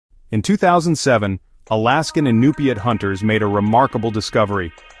In 2007, Alaskan Inupiat hunters made a remarkable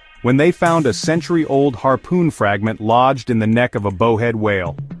discovery when they found a century-old harpoon fragment lodged in the neck of a bowhead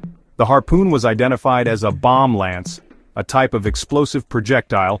whale. The harpoon was identified as a bomb lance, a type of explosive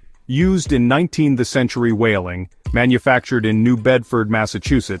projectile used in 19th century whaling, manufactured in New Bedford,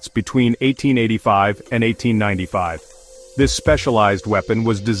 Massachusetts between 1885 and 1895. This specialized weapon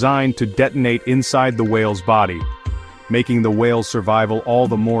was designed to detonate inside the whale's body, making the whale's survival all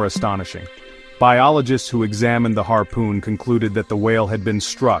the more astonishing. Biologists who examined the harpoon concluded that the whale had been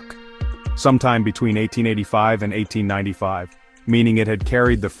struck sometime between 1885 and 1895, meaning it had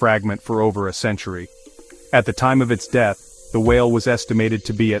carried the fragment for over a century. At the time of its death, the whale was estimated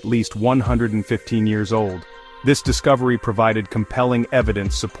to be at least 115 years old. This discovery provided compelling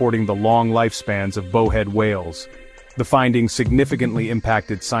evidence supporting the long lifespans of bowhead whales. The findings significantly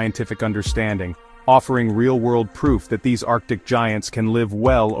impacted scientific understanding, offering real-world proof that these Arctic giants can live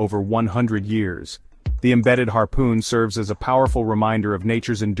well over 100 years. The embedded harpoon serves as a powerful reminder of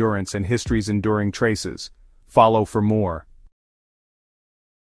nature's endurance and history's enduring traces. Follow for more.